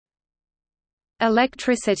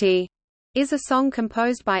Electricity is a song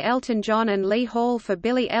composed by Elton John and Lee Hall for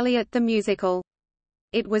Billy Elliot the Musical.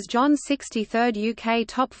 It was John's 63rd UK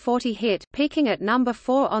Top 40 hit, peaking at number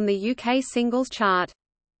 4 on the UK singles chart.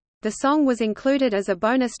 The song was included as a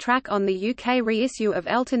bonus track on the UK reissue of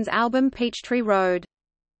Elton's album Peachtree Road.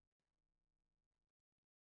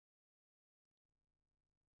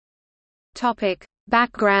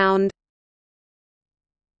 Background.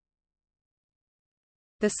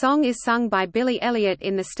 The song is sung by Billy Elliot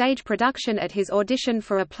in the stage production at his audition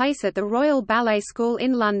for a place at the Royal Ballet School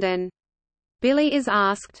in London. Billy is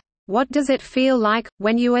asked, "What does it feel like,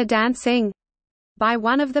 when you are dancing?" by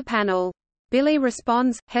one of the panel. Billy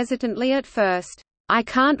responds, hesitantly at first, "I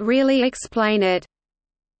can't really explain it.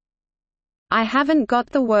 I haven't got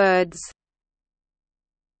the words."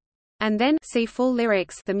 And then, see full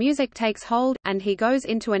lyrics, the music takes hold, and he goes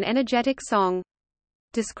into an energetic song.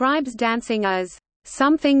 Describes dancing as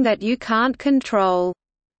something that you can't control.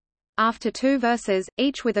 After 2 verses,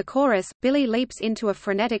 each with a chorus, Billy leaps into a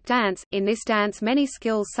frenetic dance. In this dance many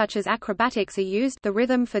skills such as acrobatics are used. The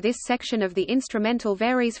rhythm for this section of the instrumental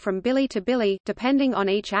varies from Billy to Billy, depending on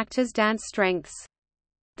each actor's dance strengths.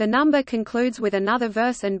 The number concludes with another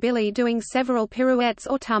verse and Billy doing several pirouettes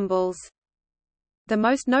or tumbles. The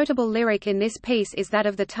most notable lyric in this piece is that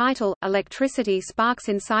of the title, "Electricity sparks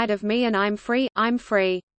inside of me and I'm free, I'm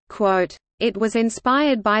free." Quote, "It was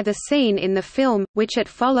inspired by the scene in the film, which it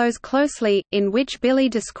follows closely, in which Billy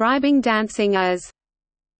describing dancing as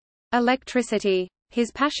electricity."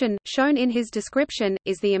 His passion, shown in his description,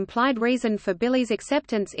 is the implied reason for Billy's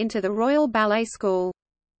acceptance into the Royal Ballet School.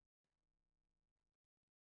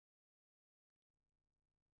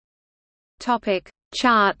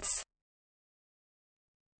 Charts.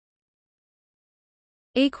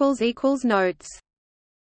 Notes